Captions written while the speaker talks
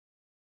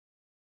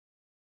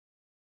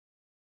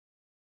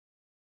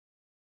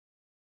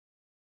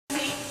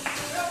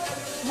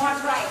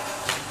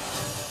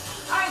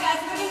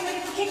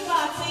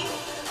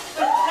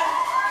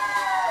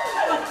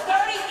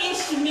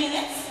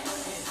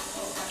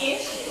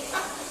Ish. 4,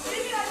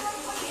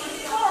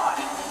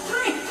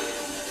 3,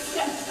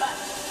 step back.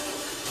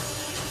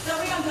 So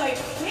we're going to do a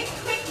quick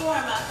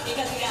warm-up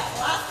because we got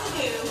lots to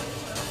do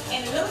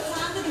and a little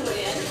time to do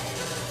it in.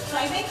 So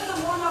I think for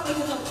the warm-up we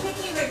can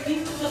quickly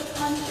review the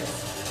punches.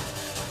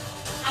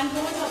 I'm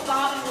going to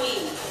bob and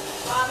weave.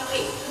 Bob and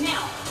weave.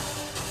 Now,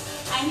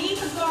 I need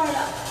to guard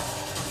up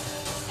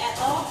at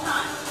all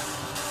times,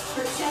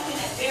 protecting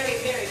that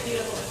very, very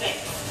beautiful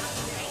space.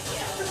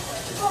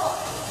 4,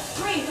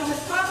 3, from the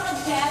front of the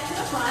jab to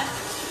the front.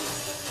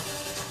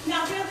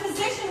 Now, if you're in a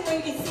position where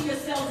you can see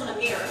yourselves in a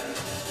mirror,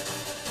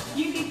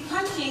 you'd be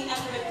punching at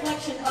the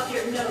reflection of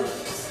your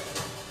nose.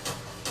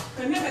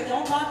 Remember,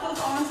 don't lock those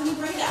arms when you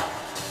bring it out.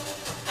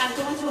 I'm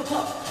going to a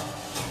hook.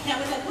 Now,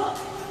 with that hook,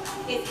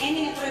 it's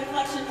aiming at the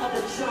reflection of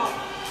the jaw.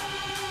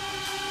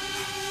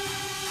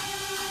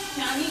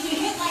 Now, I need you to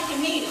hit like you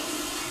mean it.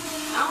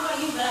 I don't know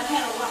about you, but I've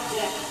had a rough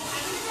day.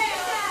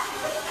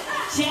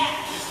 Jab.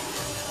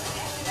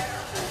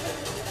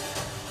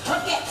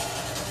 Hook it.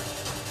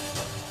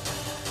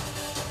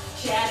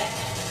 Jab it.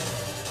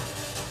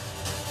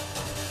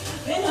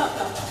 Then hook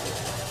them.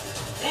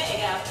 There you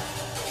go.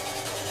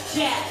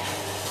 Jab.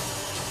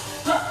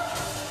 Hook.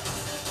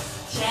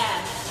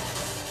 Jab.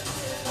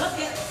 Hook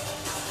it.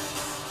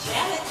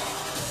 Jab it.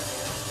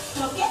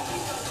 Hook it.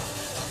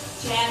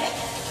 Jab it.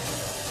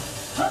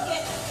 Hook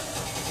it.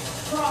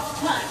 Cross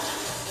punch.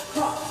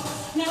 Cross.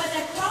 Now with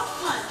that cross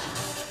punch,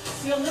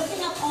 you're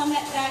lifting up on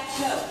that back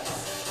toe.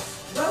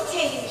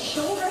 Rotating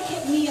shoulder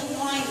hip knee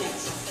alignment.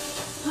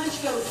 Punch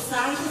goes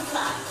side to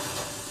side.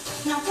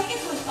 Now take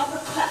it to an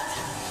uppercut.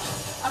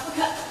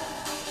 Uppercut.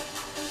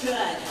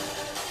 Good.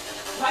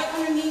 Right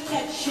underneath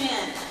that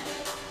chin.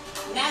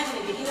 Imagine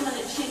if you hit him on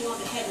the chin, you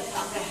want the head to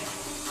pop back.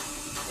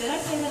 Did I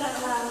say that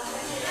out loud?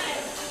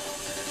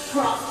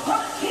 Cross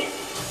punch. Hit.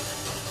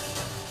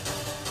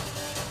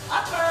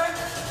 Upper.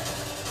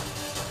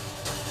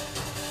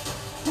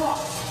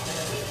 Cross.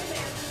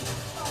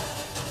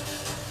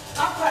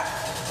 Upper.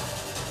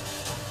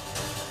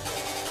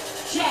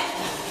 Jab.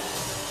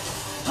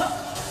 Hook.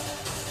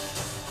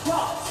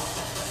 Cross.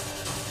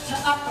 To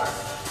upper.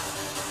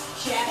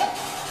 Jab it.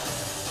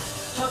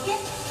 Hook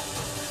it.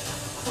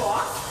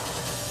 Cross.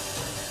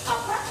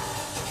 Upper.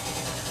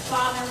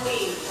 Bob and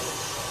weave.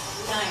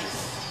 Nice.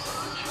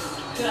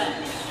 Good.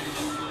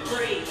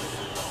 Breathe.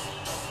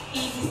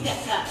 Easy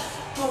steps up.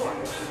 4,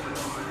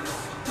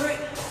 3,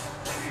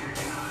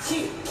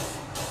 2.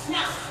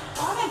 Now,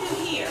 all I do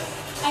here,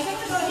 I have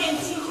to go ahead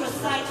and teach you a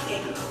side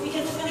kick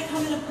because it's going to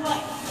come into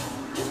play.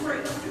 Just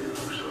breathe.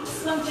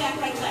 Slow jack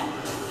right left.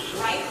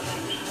 Right.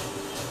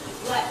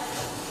 Left.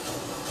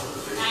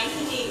 Nice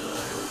and easy.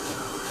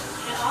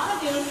 And all I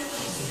do is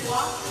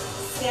squat,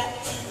 step,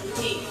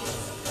 knee.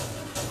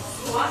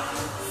 Squat,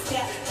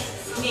 step,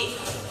 knee.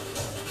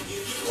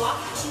 Squat,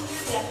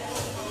 step,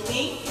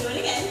 knee. Do it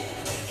again.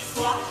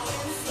 Squat,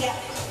 step,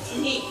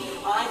 knee.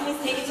 All I do is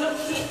take it to a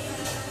kick.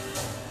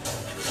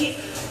 Kick.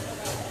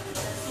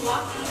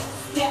 Squat,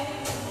 step,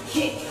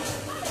 kick.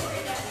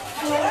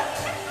 4,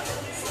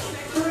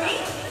 3,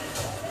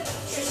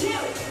 2.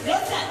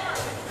 Listen.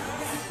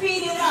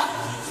 Speed it up.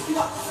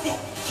 Squat, step,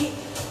 kick.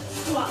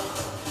 Squat,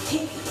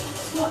 kick,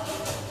 squat,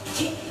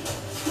 kick,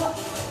 squat,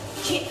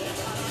 kick.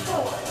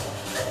 4,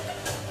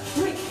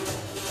 3,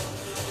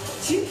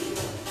 2.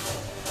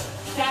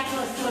 Back to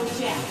a slow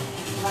jab.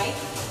 Right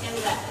and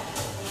left.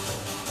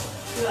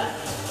 Good.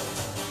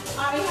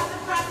 All right, we have to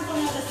practice on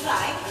the other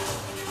side.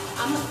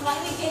 I'm going to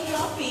slightly take it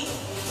off feet,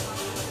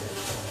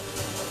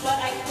 but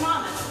I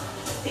promise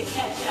to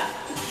catch up.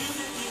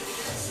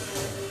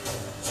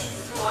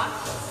 Squat,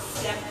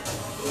 step,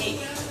 knee.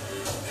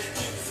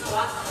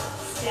 Squat,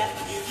 step,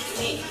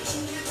 knee.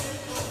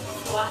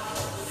 Squat,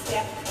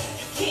 step,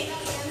 kick.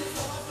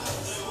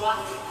 Squat,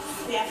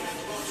 step,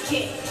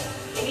 kick.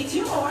 Give me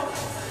 2 more.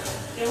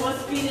 Then we'll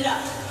speed it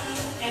up.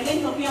 And then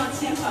you'll be on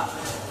tempo.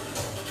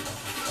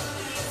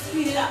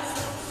 Speed it up.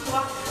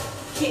 Squat,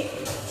 kick.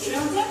 You're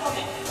on tempo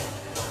now.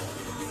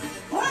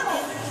 1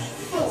 more.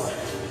 4,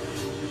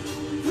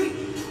 3,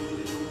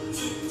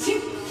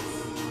 2.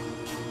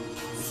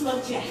 Slow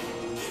jack.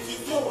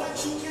 4,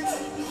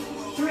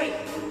 3,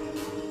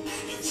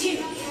 2.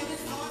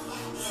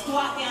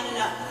 Squat down and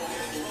up.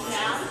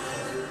 Down,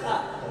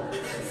 up.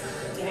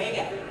 There you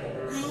go.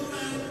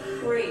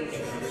 Breathe.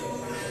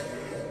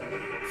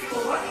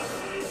 4,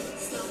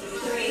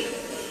 3,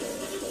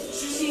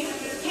 2.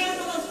 Hands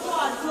on those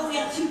quads. Pull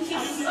down 2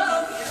 counts. Slow.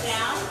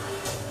 Down.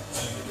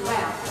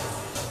 Round.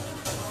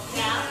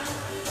 Down.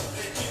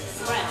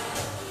 Round.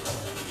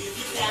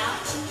 Down.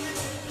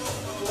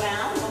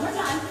 Round. One more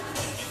time.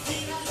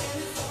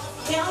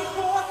 Down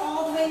 4,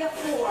 all the way to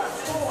 4.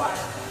 4,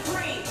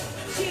 3,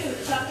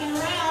 2. Tucking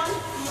around.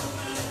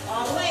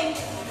 All the way.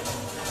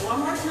 One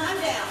more time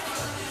down.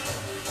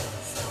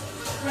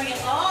 Bring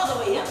it all the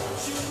way up.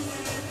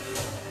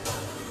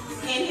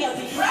 Inhale,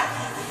 deep breath.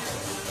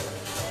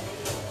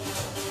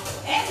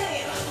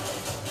 Exhale.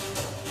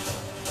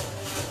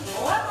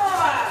 1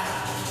 more.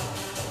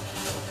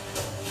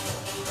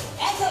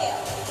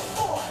 Exhale.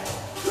 4,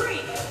 3,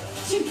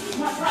 2.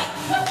 March right.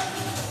 Go.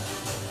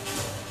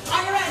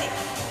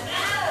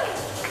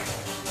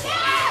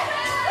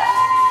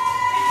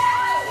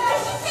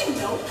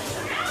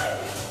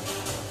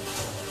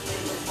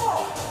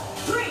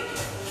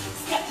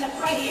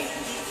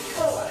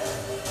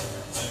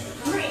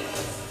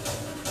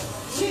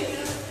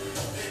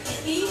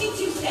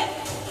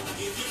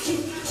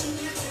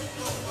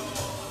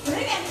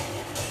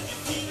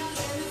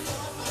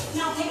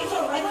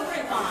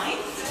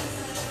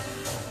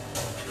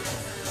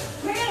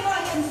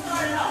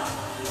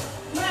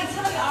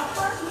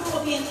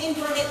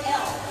 inverted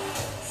L.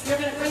 You're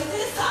going to bring it to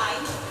the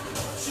side,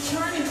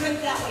 turn and bring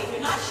it that way. If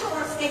you're not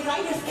sure, stay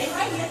right here, stay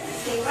right here,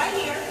 stay right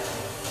here.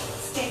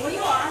 Stay where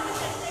you are.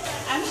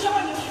 I'm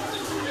showing you.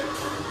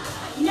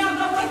 Now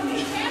go with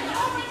me.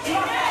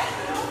 Okay.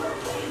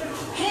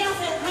 Hands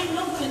that hang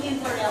open in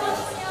invert L.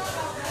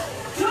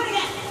 Do it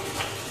again.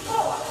 4,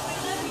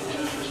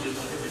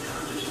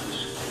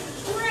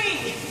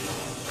 3,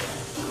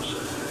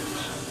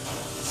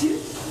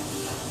 2.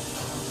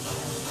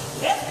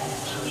 Yep.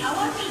 I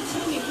want you to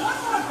take me one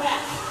more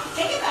back.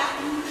 Take it back.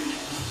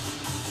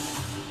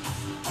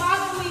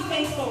 Follow me,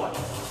 face forward.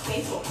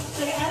 Face forward.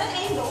 So you're at an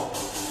angle.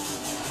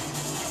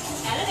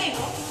 At an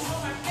angle.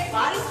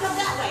 Body's come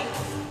that way,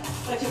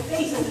 but your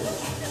face is this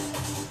way.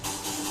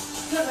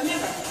 So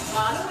remember,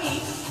 bottom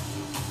weave,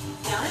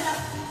 down and up.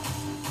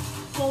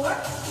 4,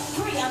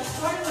 3. I'm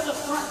starting with a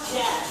front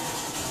jab.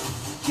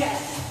 Jab.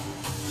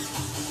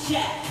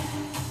 Jab.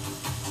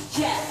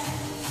 Jab.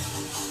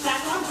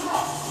 Back on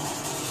cross.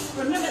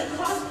 Remember, the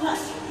cross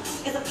punch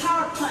is a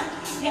power punch.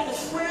 You have to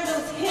square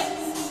those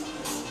hips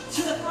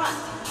to the front.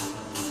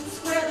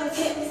 Square those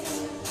hips.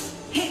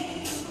 Hit.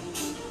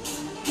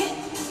 Hit.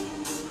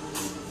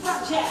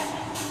 Front jab.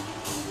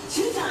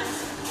 2 times.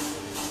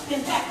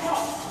 Then back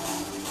cross.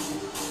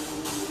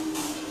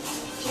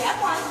 Jab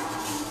 1.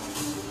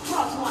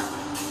 Cross 1.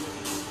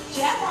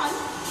 Jab 1.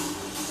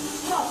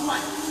 Cross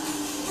 1.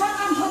 Front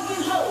arm hook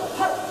and hold.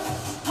 Hold.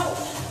 Hold.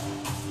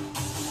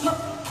 Hook.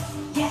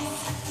 Yes.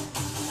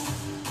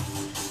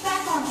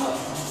 Back arm hook.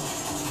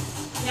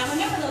 Now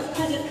remember those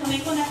punches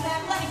coming from that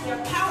back leg.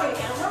 They're power. You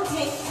gotta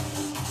rotate.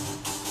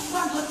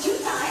 Front hook 2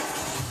 times.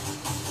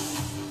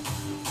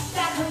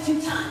 Back hook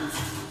 2 times.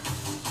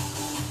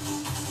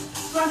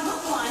 Front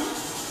hook 1.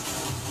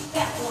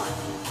 Back 1.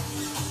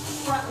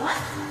 Front 1.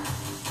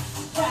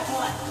 Back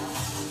 1.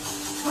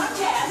 Front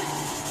jab.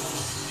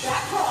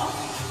 Back cross.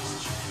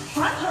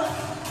 Front hook.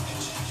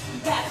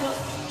 Back hook.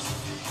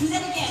 Do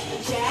that again. The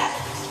jab.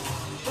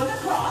 With a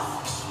cross.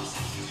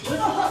 With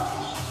a hook.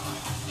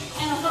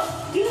 And a hook.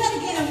 Do that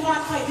again and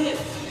watch what I do.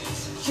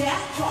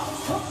 Jab, cross,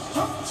 hook,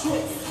 hook,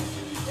 twist.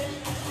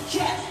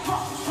 Jab,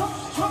 cross, hook,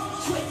 hook,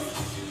 twist.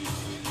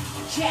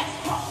 Jab,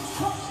 cross,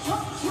 hook,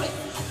 hook, twist.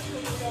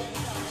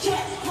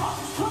 Jab, cross,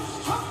 hook,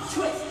 hook,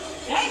 twist.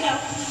 There you go.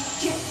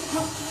 Jab,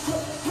 hook,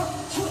 hook, hook,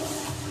 twist.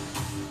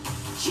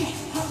 Jab,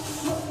 hook,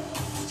 hook,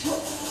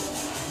 twist.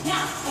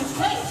 Now, in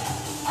place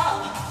of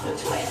the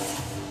twist,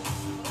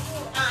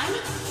 I'm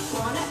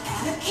gonna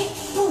add a kick.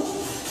 Boom.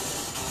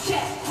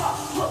 Jab,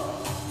 cross, hook,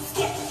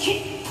 step,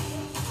 kick.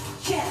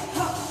 Jab,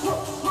 hook,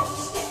 hook, hook,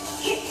 step,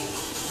 kick.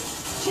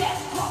 Jab,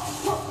 cross,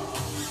 hook,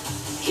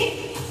 kick.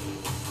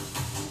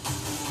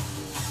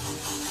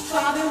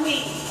 Father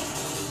wing.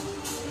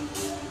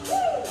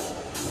 Woo!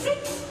 See?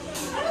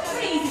 That was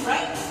pretty easy,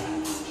 right?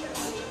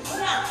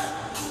 Now,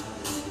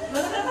 a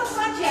little bit of a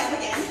front jab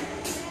again.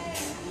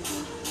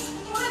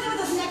 What do I do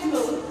with this next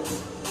move?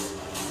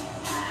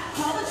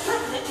 Call it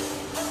triplet.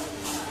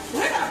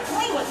 We're gonna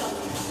play with them.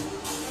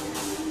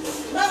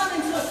 Run them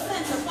into a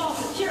sense of false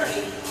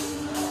security,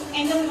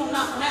 and then we're gonna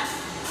knock them out.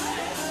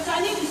 So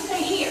I need you to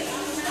stay here.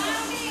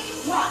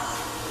 Watch.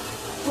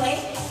 Play.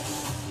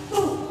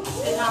 Boom.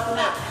 Then knock them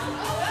out.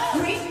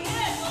 3.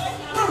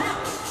 Boom.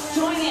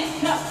 Join in.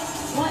 Go.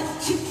 1,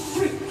 2,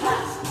 3.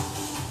 Pass.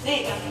 There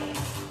you go.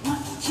 1,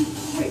 2,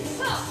 3.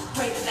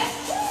 Break it back.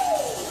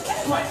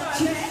 1,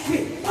 2,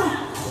 3. Boom.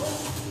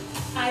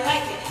 I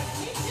like it.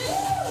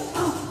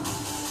 Boom.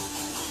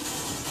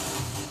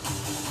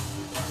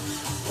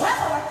 One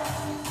more.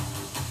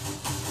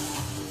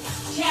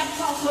 Jab,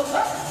 cross, hook,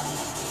 hook.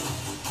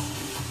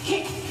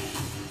 Kick.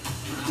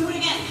 Do it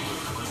again.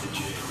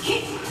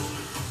 Kick.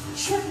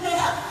 Triple it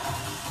up.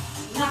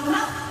 Knock them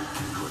out.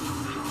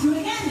 Do it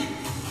again.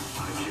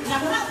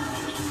 Knock them out.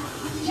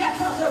 Jab,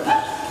 cross, hook,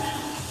 hook.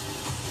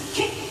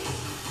 Kick.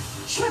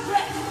 Triple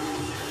it.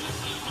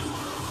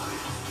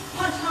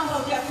 Punch combo,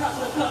 jab, cross,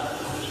 hook, hook.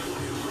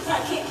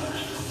 Side kick.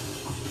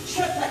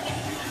 Triple it.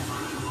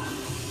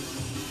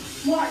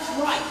 March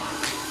right.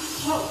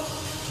 Hold.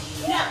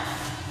 Now,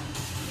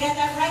 got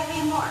that right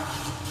knee march.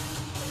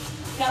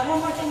 Got one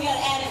more thing we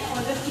gotta add in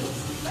on this piece.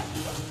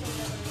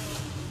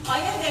 All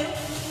you gotta do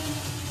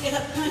is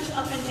a punch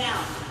up and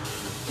down.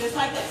 Just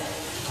like this.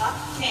 Up,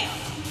 down.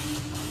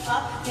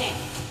 Up, down.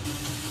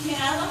 You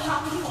can add a little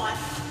hop if you want.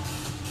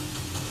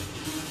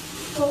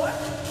 4,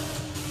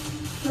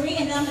 3,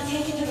 and then I'm gonna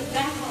take it to the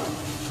back room.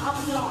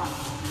 Opposite arm.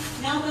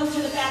 Now go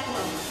to the back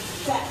room.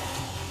 Back.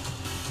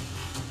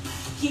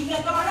 Keep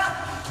that guard up.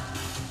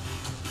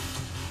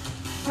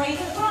 Bring it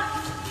to the front.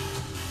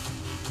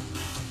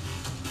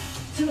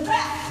 To the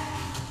back.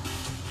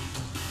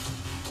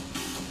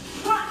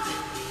 Front.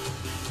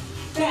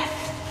 Back.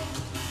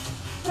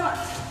 Front.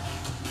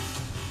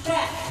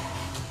 Back.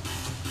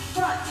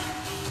 Front.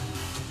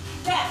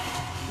 Back.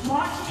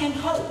 March and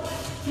hold.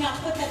 Now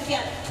put that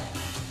together.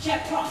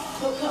 Jab, cross,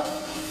 hook, hook.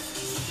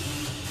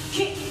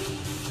 Kick.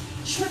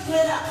 Triple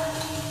it up.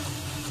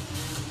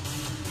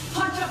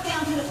 Punch up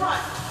down to the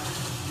front.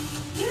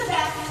 To the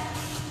back.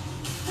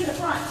 To the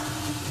front.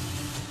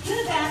 To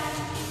the back.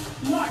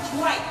 March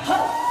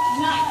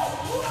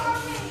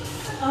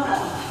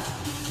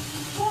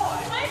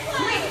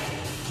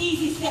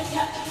easy step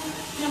touch.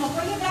 Then we'll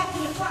bring it back to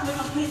the front. We're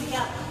going to put it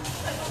together.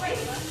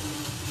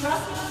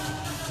 Trust me.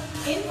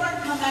 Invert,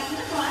 come back to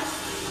the front.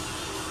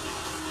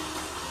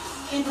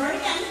 Invert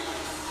again.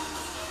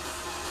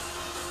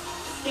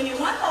 Give me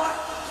one more.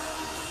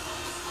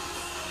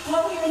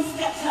 Hold here and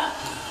step touch.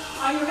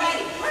 Are you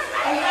ready?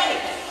 Are you ready?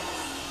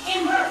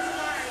 Invert.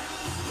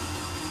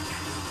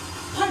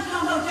 Punch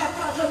combo, jab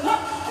cross, hook,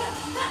 hook.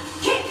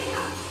 Kick.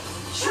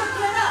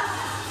 Triple it up.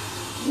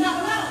 Knock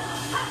him out.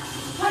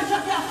 Punch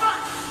up down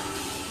front.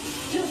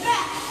 To the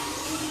back.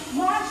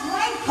 March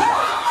right.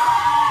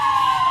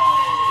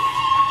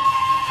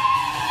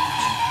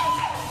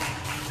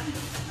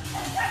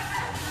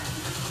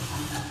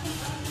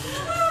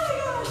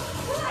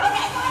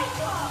 Okay.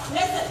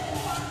 Listen.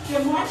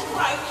 You're marching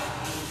right.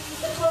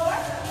 4,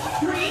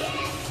 3.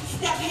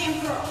 Step hand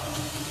curl.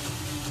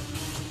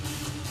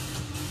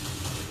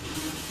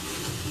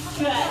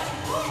 Good.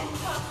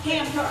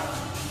 Hand curl.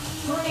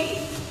 3.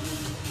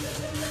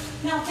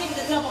 Now take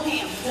the double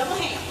ham. Double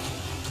ham.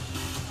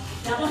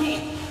 Double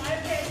ham.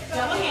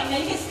 Double ham. Now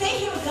you can stay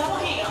here with double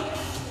ham.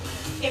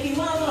 If you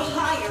want a little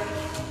higher,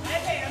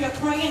 you're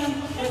bringing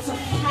them with some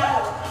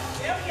power.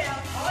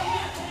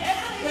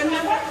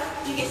 Remember,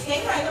 you can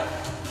stay regular,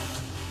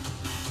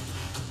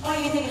 or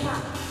you can take it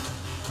high.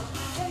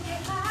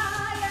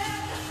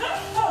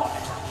 4,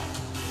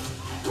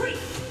 3,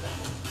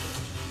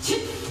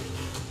 2.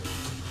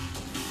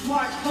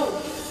 March, hold,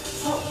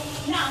 hold.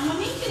 Now, I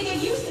need you to get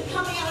used to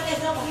coming out of that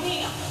double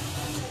ham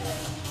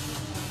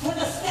with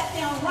a step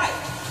down right,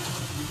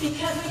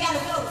 because we got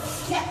to go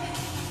step,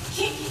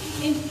 kick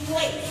in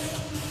place,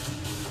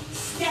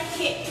 step,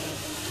 kick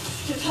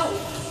to toe,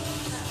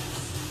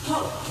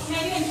 toe.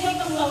 Now, you can take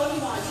them low if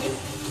you want to.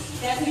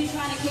 That's if you're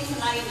trying to kick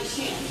somebody in the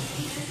shin.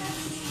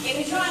 If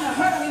you're trying to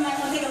hurt them, you might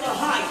want to take it a little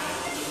higher.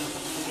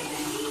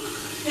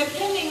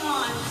 Depending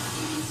on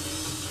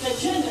the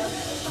gender,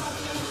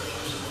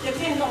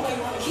 depends on where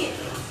you want to kick.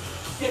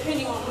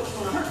 Depending on what you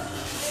want to hurt.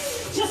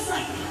 Just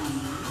like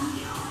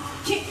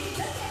kick.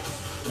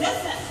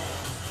 Listen.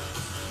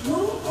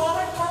 Move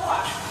forward,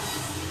 forward.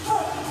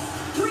 4,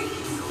 3,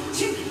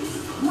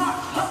 2, march.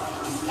 Ho.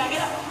 Back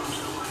it up.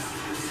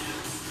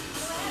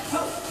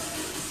 Ho.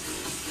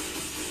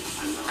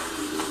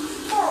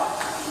 4,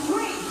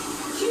 3,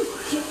 2,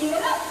 kick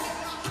it up.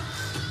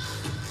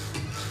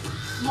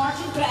 March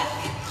it back.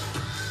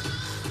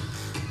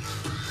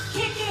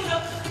 Kick it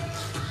up.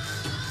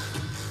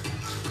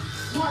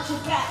 March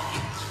it back.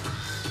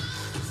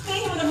 Stay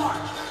here with the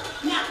march.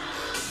 Now,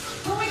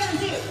 what we're going to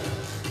do,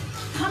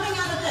 coming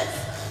out of this,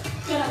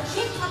 going to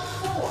kick up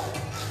forward.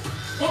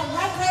 That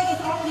right leg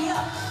is already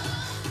up.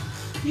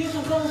 You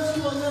can go to a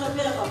little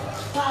bit of a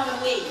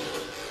bottom wave.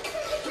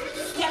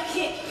 Step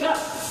kick, go.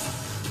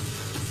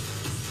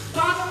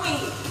 Bottom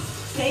wave.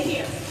 Stay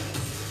here.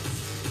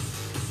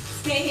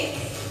 Stay here.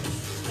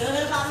 Little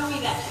bit of bottom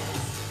wave action.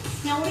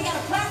 Now we got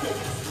to practice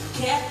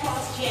jab,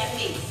 cross, jab,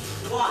 knee.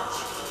 Watch.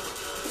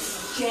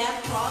 Jab,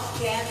 cross,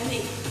 jab,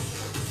 knee.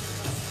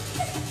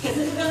 Because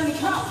this is going to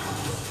become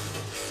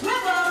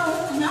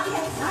swivel. Not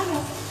yet, not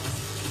yet.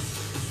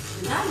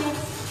 Not yet.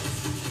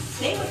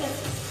 Stay with it.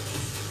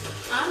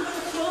 I'm going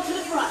to pull to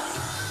the front.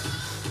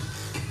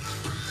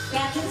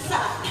 Back to the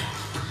side.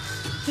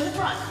 To the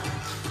front.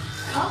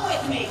 Come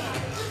with me.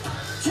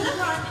 To the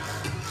front.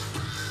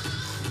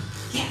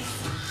 Yes.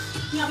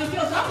 Now if you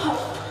feel gum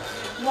hold,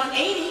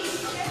 180.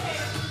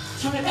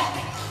 Turn it back.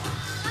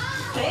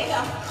 There you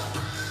go.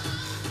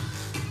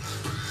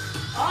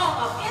 All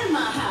up in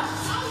my house.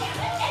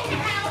 In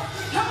your house.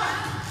 Come on.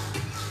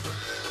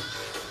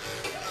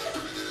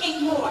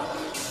 8 more.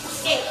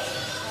 8,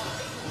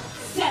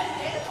 7,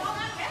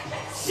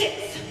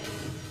 6,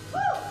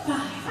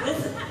 5.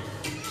 Listen.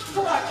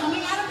 4.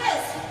 Coming out of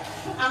this.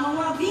 I'm gonna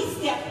want a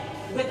V-step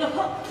with the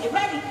hook. You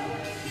ready?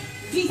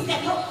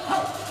 V-step, hook,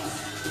 hook.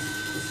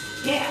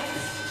 Yeah.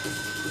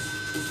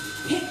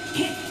 Hit,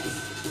 hit.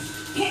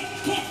 Hit,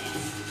 hit.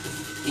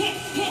 Hit,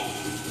 hit.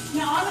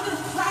 Now I'm gonna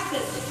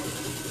practice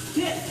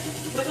this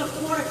with a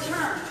quarter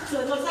turn. So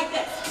it looks like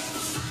this.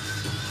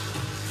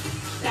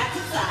 Back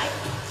to side.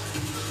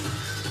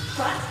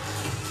 Front.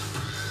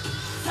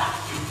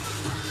 Side.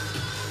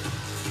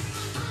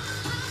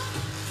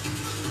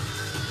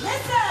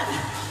 Listen.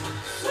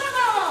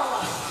 Swivel.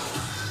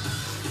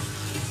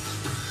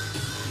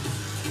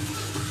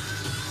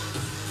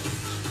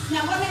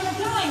 Now what am I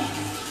doing?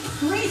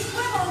 3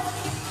 swivels.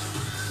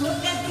 Flip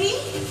that V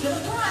to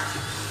the front.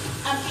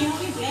 I'm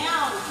counting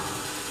down.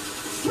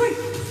 3,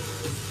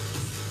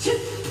 2,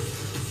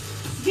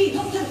 V,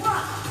 hook to the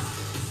front.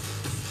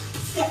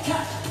 Step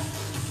touch.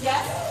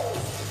 Yes?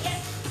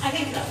 Yes. I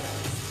think so.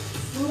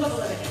 Move up a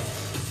little bit.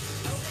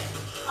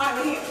 All right,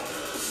 we're here.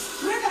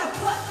 We're going to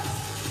put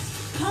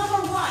combo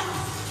 1,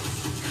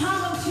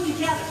 combo 2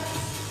 together.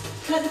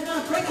 Because it's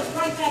going to break us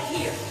right back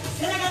here.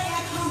 Then I got to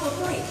add combo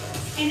 3.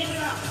 And then we're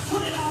going to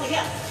put it all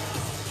together.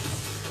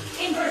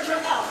 Invert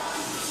your L.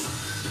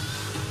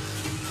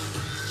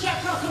 Jab,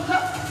 cross, hook,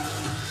 hook.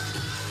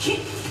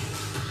 Kick.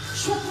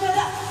 Triple it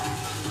up.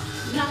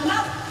 Knock them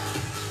out.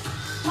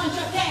 Punch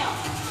up down.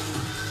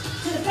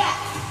 To the back.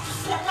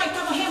 Step right,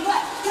 double hand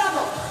left,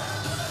 double.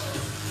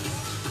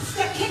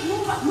 Step kick,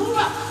 move up, move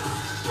up.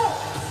 4,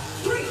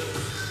 3,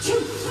 2,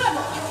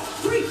 swivel.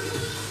 3,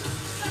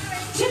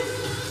 2.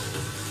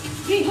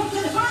 V hook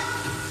to the front.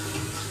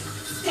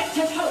 Step,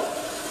 touch, hold.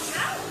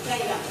 There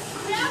you go.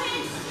 Nailed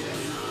it.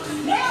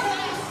 Nailed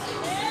it.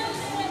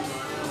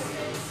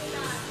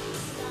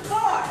 4,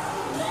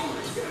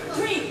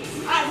 3.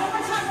 All right, one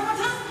more time, one more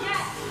time.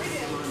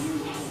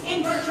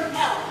 Invert your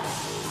L.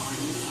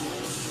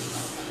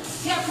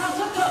 Tail cross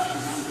hook, hook.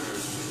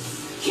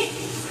 Kick.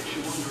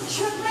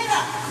 Trip right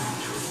up.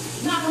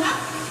 Knock him out.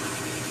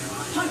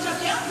 Punch up,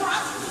 down,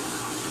 cross.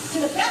 To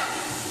the back.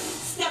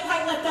 Step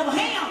right, left, double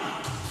hand.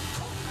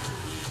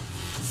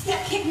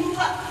 Step, kick, move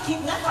up.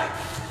 Kick left, right.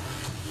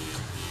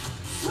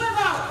 Swim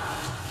out.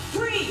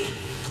 3,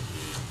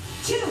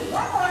 2,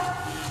 one more.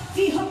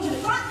 V hook to the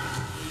front.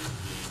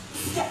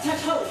 Step,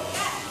 touch, hold.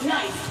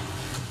 Nice.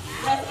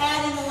 Let's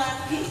add in the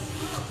last piece.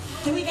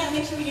 So we gotta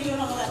make sure we can do it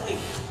on the left leg.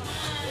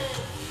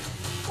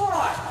 4,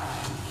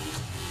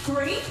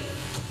 3.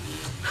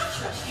 I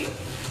trust you.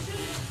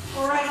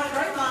 Right on,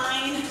 right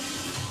line.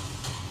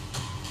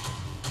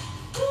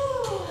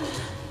 Woo.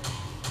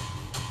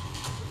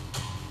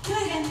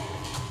 Good again.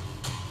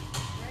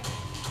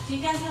 Do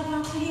you guys know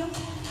boxer heels?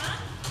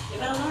 You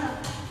better learn.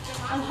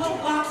 And whole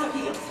boxer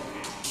heels.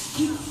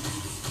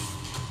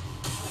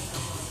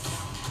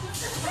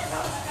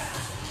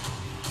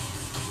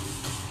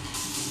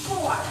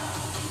 4,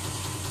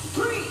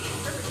 3,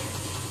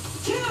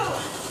 2.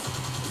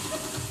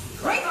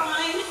 Great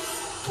line.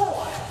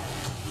 4,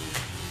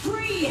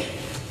 3,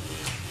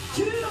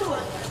 2.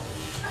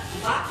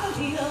 Boxer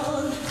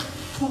heels.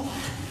 4,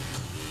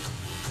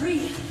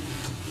 3,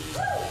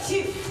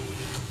 2.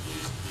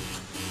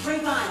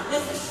 Great line.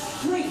 Listen.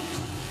 3,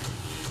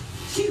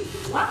 2.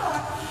 One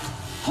more.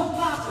 Hold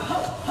boxer.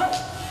 Hold. Hold.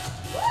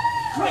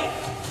 Great.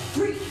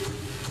 3,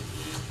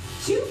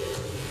 2.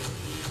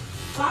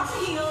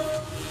 Boxer heels.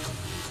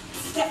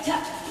 Step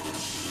touch.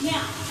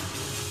 Now,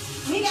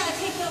 we gotta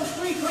take those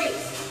 3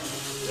 greats.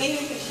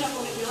 Later you can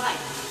shuffle if you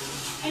like.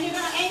 And you're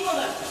gonna angle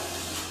them.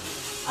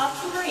 Up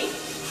 3.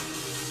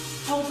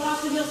 Hold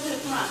boxer heels to the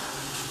front.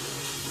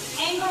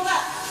 Angle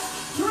up.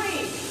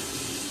 3,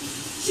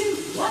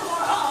 2. One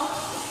more. Oh,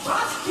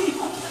 boxer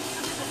heels.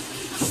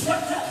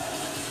 Step touch.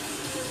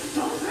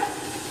 Don't grip.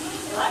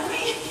 Like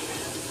me.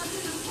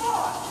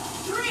 4,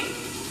 3.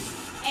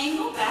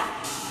 Angle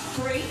back.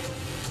 3,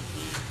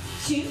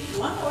 2.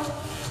 One more.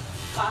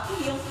 Boxer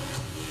heels.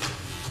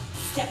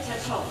 Step,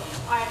 touch, hold.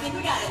 All right, I think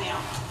we got it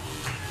now.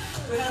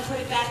 We're gonna put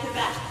it back to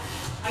back.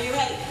 Are you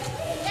ready?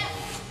 Yeah.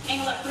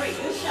 Angle up 3.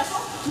 Good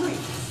shuffle. 3,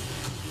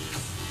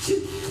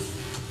 2.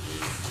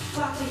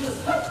 Boxer heels.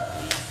 Hold.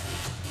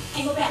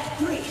 Angle back.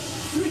 3,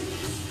 3,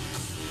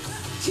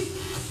 2.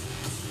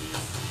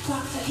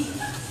 Boxer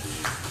heels.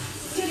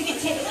 Do it again.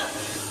 Take it up.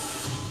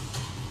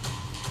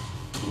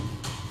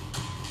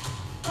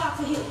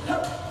 Boxer heels.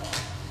 Hold.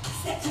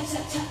 Step, touch,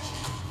 touch, touch.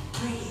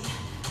 Breathe.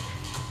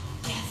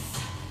 Yes.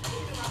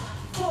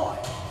 4,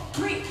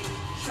 3.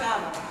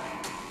 Travel.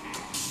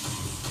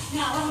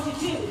 Now what I want you to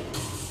do,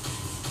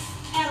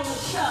 add a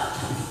little shove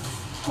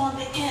on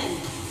the end.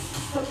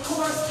 The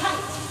core's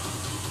tight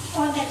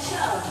on that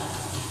shove.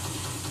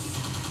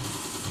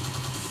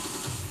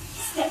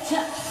 Step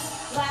touch.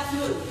 Last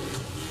move.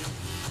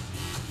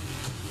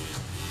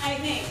 I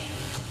think.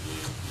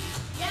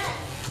 Yes.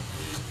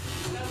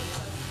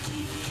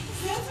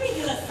 Since we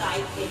did a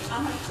side kick,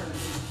 I'm gonna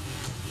curtsy.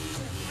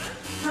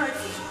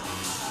 Curtsy.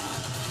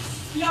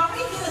 You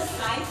already did a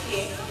side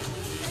kick.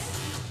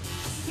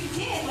 You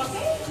did,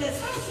 okay? The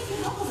side kick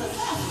is almost a 7.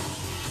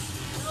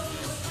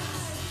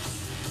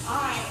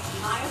 Alright,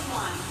 Maya's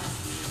flying.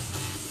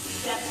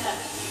 Step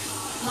touch.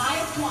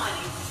 Maya's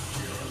flying.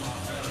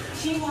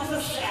 She wants a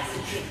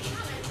sassy kick.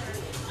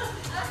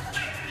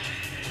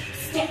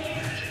 Step,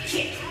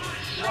 kick,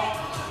 walk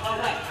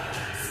away.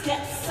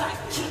 Step, side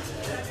kick,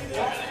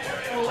 walk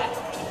away.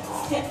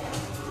 Step,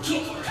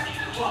 kick,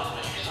 walk.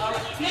 All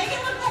right. Now you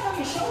can look back on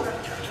your shoulder,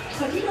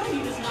 but you know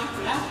you just knocked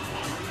it out.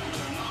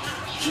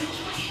 Kick.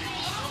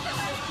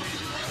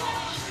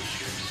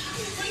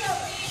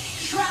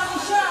 Travel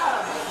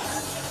shove.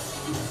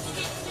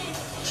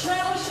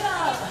 Travel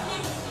shove.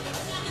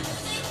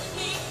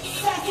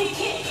 Sassy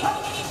kick.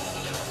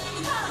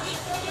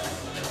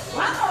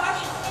 One more.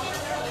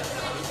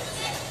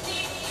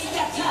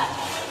 Step touch.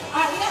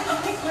 All right, we got a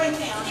quick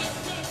breakdown.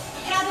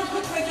 Add a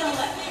quick breakdown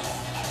left.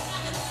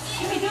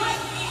 Can we do it?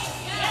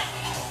 Yes.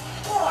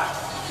 4.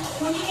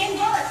 When you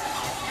invert,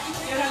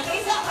 you're going to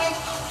face that way.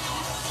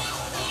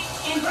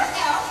 Invert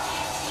out.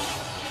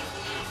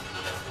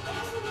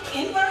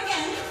 Invert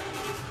again.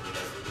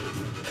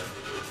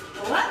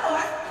 One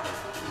more.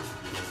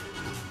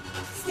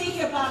 Stay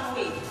here, bottom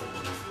weave.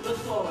 Look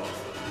forward.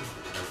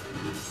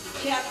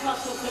 Jab,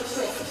 cross, hook, hook,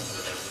 twist.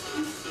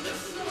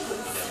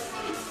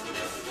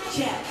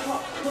 Jab,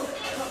 cross, hook,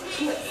 hook,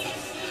 twist.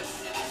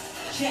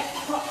 Jab,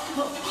 cross,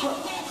 hook, hook,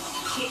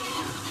 kick.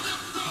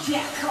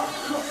 Jab, cross,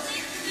 hook,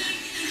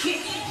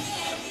 kick.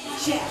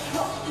 Jab,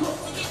 cross, hook,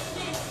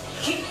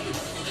 kick.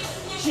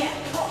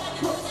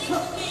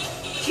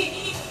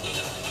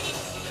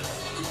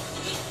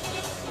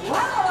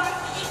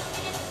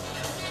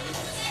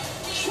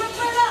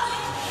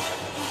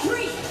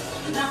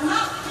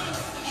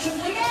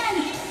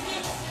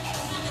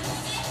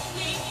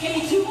 Give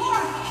me 2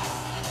 more.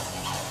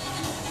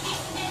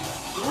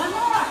 1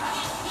 more.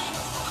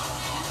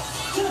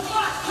 To the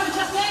front, punch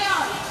up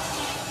down.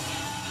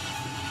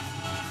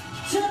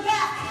 To the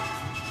back.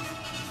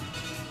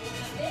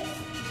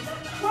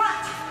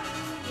 Front.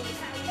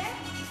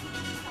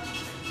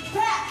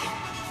 Back.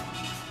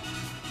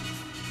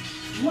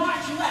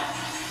 March left.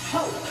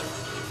 Hold.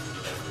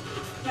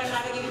 I'm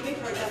not going to give you a big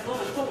break. That's going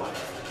 4,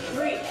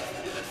 3.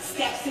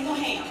 Step single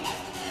hand.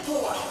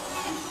 4,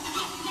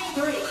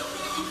 3,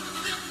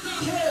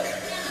 2.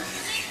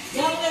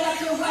 Double it up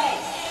your way.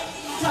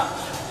 Double.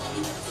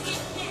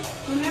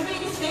 Remember, you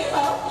can stay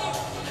low,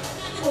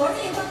 or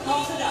you can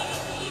pulse it up.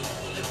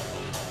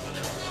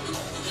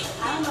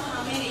 I don't know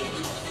how many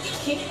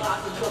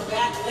kickboxers do a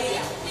back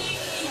layout,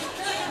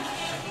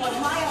 but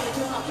my other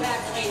do a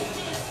back layout.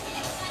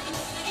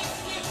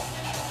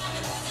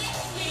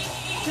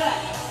 Good.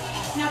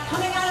 Now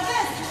coming out of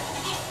this,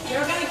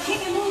 you're going to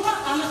kick and move up.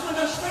 I'm just going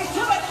to go straight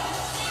to it.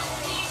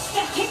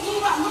 Step, kick,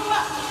 move up, move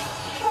up.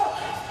 4,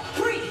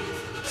 3,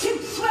 2,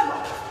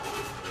 swivel.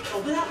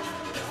 Open up.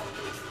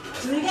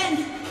 Do it again.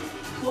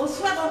 Full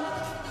swivel.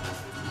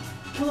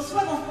 Full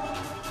swivel.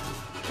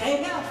 There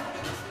you go.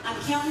 I'm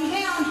counting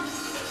down.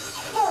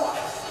 4,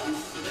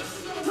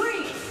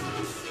 3.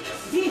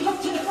 V-hook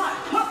to the front.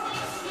 Hook.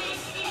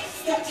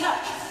 Step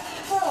touch.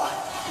 4.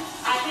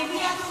 I think we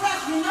got the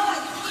rest. You know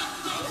it.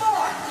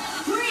 4,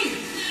 3.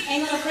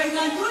 Ain't gonna break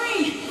on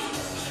 3.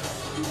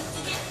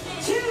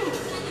 2.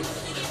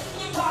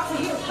 Walk the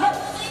heel. Hook.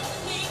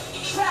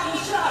 Travel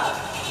shove.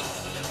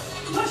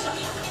 Push up.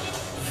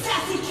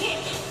 Sassy kick.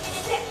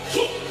 Step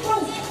kick.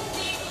 Boom.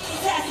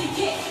 Sassy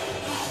kick.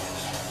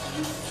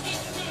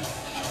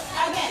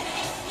 Again.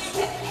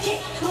 Step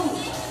kick. Boom.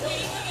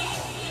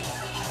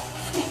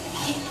 Step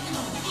kick.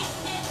 Boom.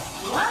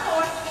 1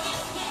 more.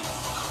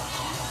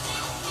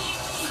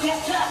 Step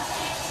touch.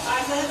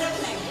 Alright, so that's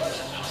everything.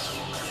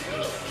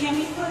 Can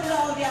we put it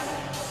all together?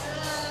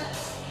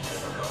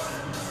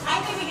 I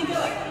think we can do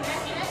it.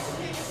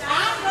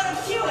 I'm gonna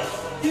cue it.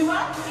 Do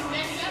what?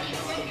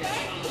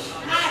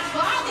 I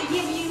tried to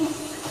give you,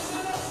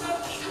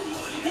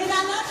 did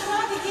I not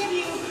try to give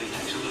you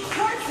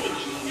curtsy?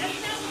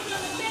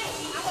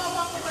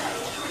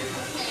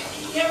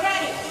 Get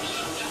ready.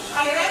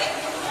 Are you ready?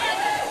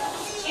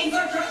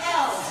 Invert your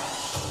L.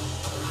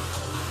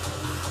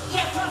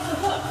 Jab across the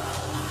hook.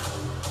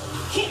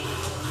 Kick.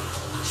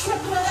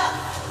 Triple it up.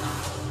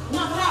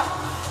 Knock it out.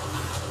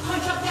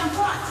 Punch up down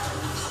front.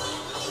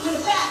 To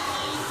the back.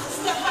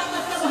 Step right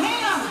left double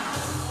hand.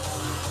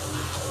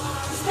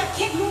 Step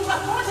kick, move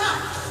up 4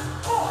 times.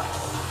 4,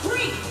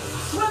 3,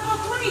 swivel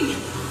 3,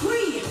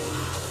 3,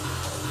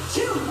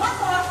 2, 1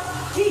 more.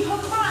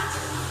 V-hook front.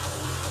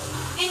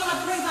 Angle up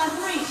brings on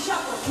 3,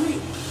 shuffle 3,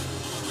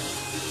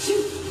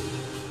 2.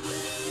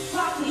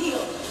 Pop the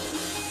heel.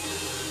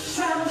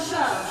 Travel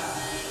shove.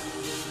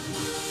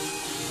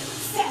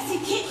 Sassy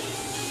kick.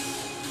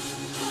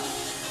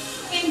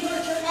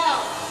 Invert your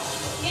L.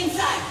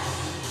 Inside.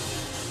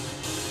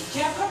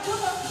 Jab up to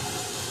hook.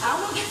 I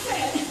don't get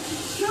that.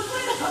 Triple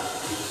it up.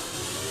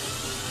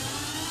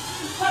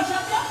 Punch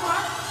up that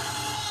front.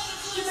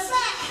 To the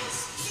back.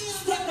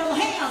 Step double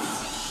hands.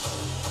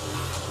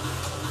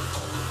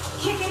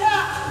 Kick it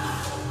up.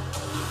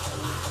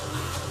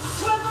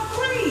 Swivel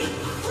 3,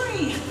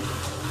 3,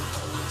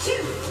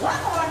 2.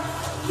 1 more.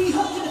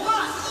 V-hook to the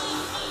front.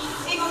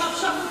 Angle up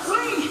shuffle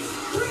 3,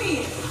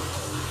 3,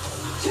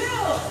 2.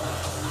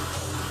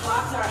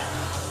 Boxer.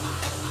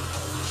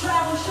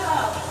 Travel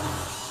shove.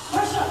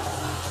 Push up.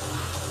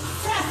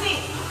 Sassy.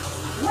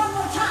 1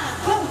 more time.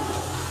 Boom.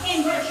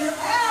 Invert your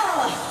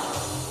L.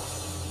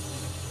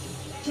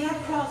 Jab,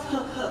 cross,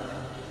 hook, hook.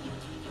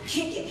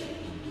 Kick it.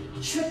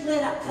 Triple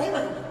it up. Play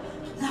with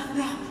it. Knock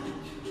them out.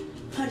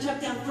 Punch up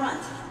down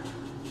front.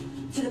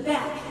 To the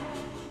back.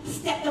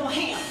 Step double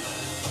hand.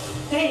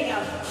 There you go.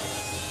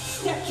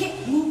 Step kick.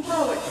 Move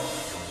forward.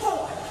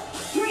 4,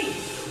 3,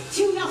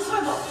 2. Now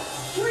swivel.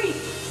 3,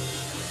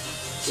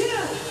 2.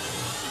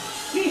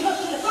 V-hook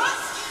to the front.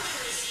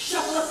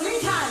 Shuffle up 3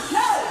 times.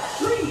 Go.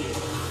 3,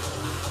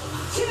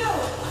 2.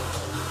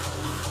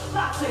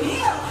 Boxer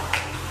heel.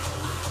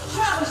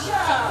 Travel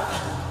shove.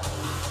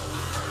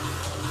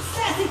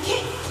 Sassy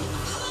kick.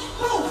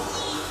 Boom.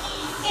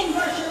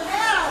 Invert your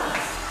L.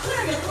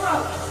 Clear your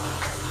throat.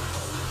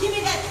 Give me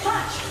that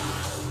punch.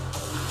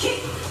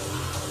 Kick.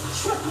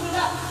 Triple it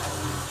up.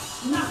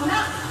 Knock them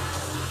out.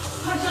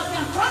 Punch up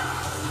down front.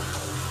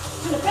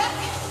 To the back.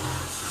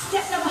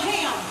 Step double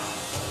hand.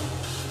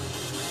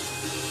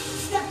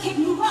 Step kick,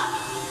 move up.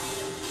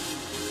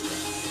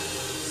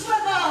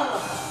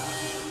 Swivel.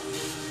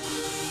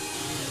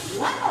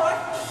 1 more.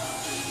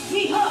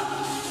 V-hook.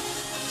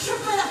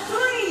 Triple it up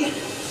 3,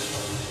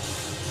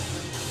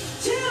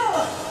 2.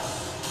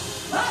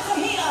 Boxer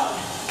heel.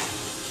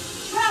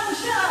 Travel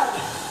shove.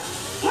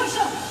 Push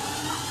him.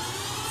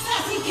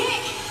 Sassy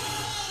kick.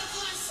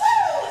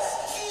 Woo!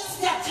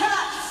 Step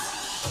touch.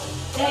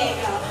 There you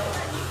go.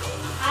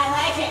 I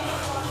like it.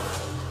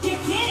 You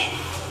did it.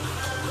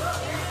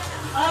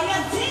 Oh, you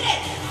did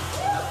it.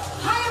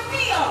 How you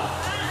feel?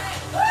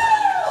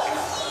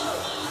 Woo!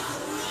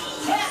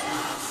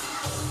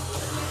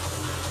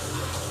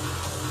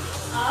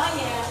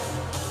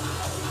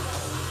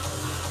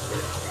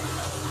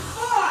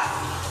 4,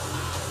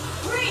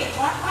 3,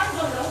 arms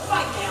over, don't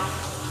fight now.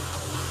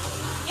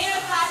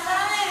 Inner thigh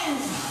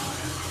lunge.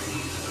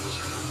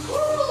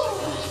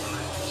 Woo.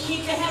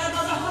 Keep the head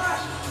above the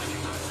heart.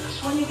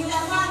 When you do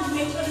that lunge,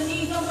 make sure the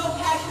knees don't go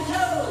past your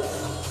toes.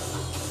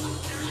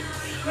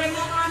 Bring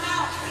that arm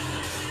out.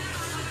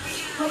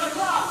 Come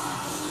across.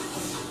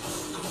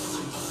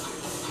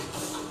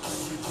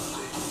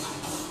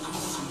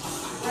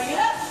 Bring it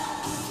up.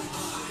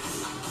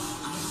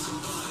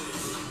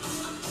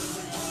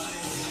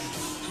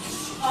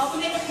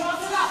 Alternate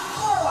across and up.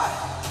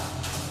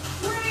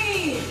 4,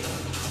 3,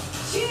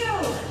 2.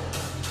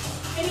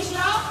 Finish it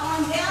off.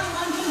 Arm down,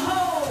 lunge and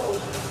hold.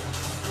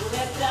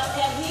 Lift up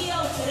that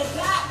heel, sit it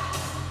back.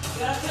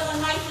 You're gonna feel a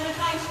nice inner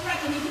thigh stretch.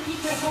 You need to keep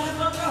your head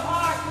above your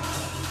heart.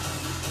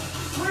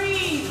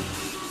 Breathe.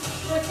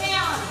 Sit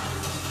down.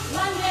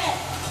 Lunge it.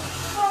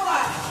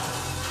 4,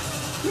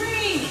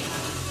 3,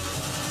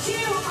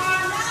 2.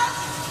 Arm up.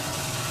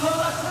 Pull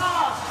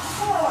across.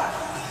 4,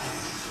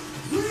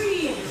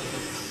 3,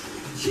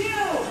 2.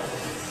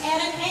 At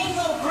an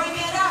angle, bring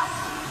it up.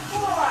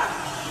 4,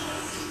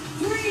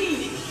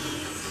 3,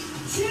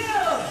 2.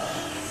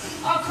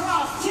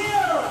 Across. 2.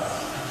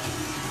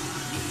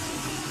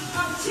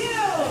 Up 2.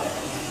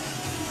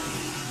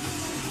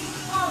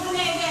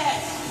 Alternate it.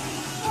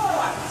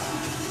 4,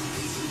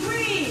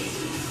 3,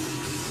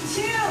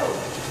 2.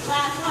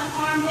 Last one,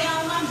 arm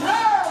down, lunge. Oh,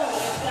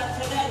 lift up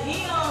to that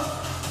heel.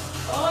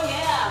 Oh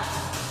yeah.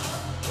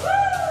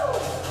 Woo!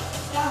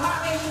 That heart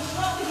rate should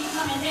slowly be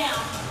coming down.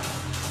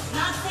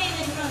 Not saying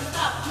that you're going to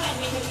stop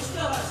sweating because you're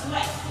still going to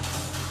sweat.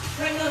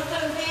 Bring those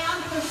toes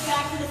down, push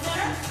back to the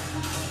center.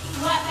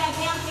 Flat back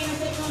down,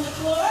 fingertips on the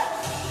floor.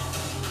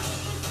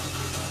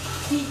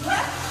 Deep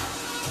breath.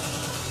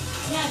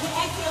 Now as you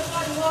exhale,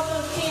 start to walk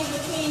those hands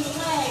between the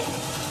legs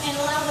and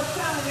allow the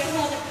crown of your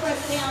head to press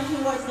down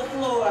towards the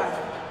floor.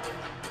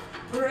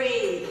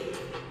 Breathe.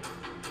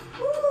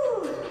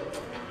 Woo.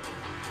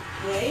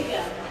 There you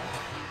go.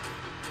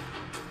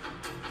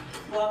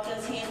 Walk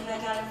those hands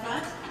back out in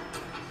front.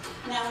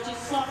 Now would you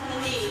soften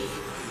the knees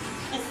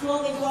and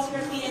slowly walk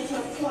your feet into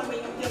a point where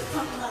you can feel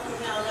comfortable enough to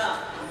round up.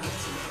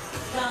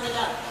 Round it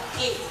up.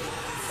 8,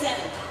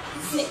 7,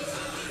 6,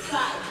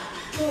 5,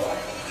 4,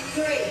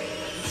 3,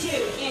 2.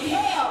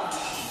 Inhale.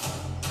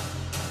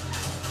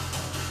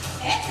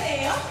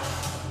 Exhale.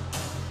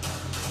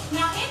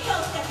 Now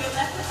inhale, step your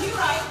left foot to your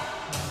right.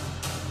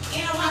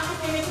 Interlock your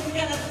fingertips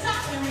together at the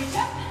top and reach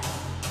up.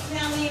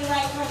 Now lean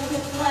right, press to the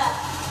left.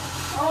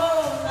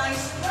 Oh, nice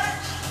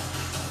stretch.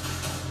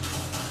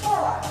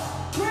 4,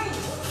 3.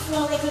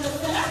 Slowly to the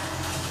center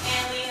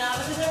and lean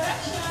opposite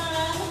direction.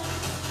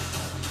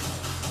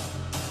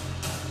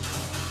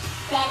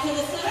 Back to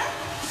the center.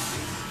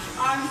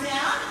 Arms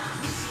down.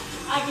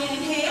 Again,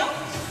 inhale.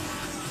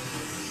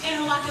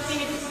 Interlock the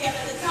fingertips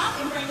together at the top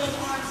and bring those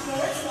arms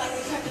forward.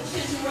 Slightly tuck the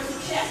chin towards the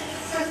chest.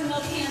 Pressing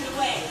those hands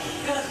away.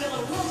 You're going to feel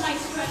a real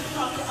nice stretch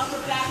across the upper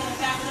back and the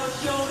back of those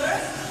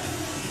shoulders.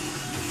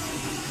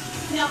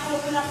 Now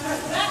open up,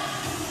 press back.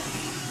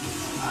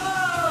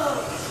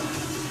 Oh.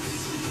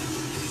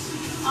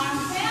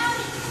 Arms down.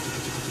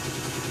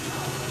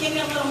 Give me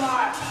a little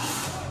more.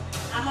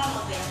 I'm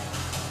almost there.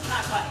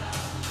 Not quite.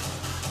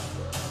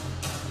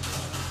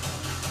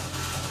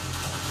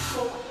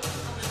 4,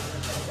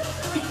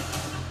 3,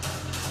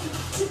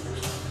 2.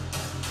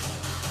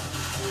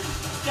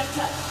 Just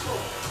touch.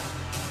 4,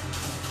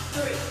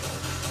 3,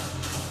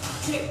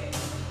 2.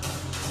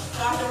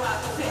 Start to rock.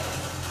 Okay.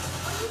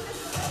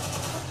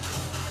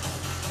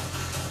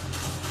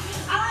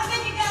 I want to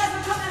thank you guys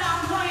for coming out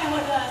and playing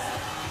with us.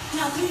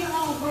 Now do your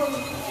own groove.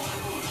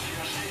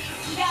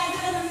 You guys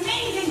did an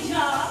amazing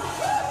job.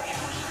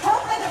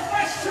 Hope that the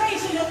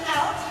frustration is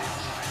out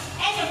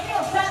and you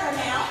feel better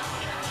now.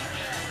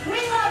 We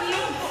love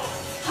you.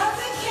 Hugs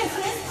and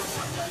kisses,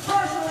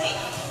 virtually,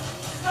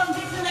 from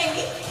Dick the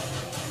Lady.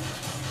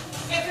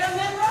 If you're a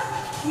member,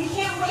 we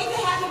can't wait to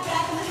have you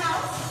back in the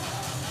house.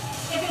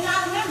 If you're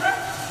not a member,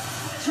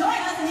 join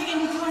us and you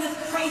can be doing this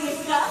crazy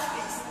stuff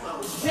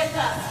with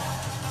us.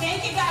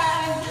 Thank you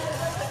guys.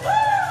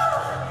 Woo!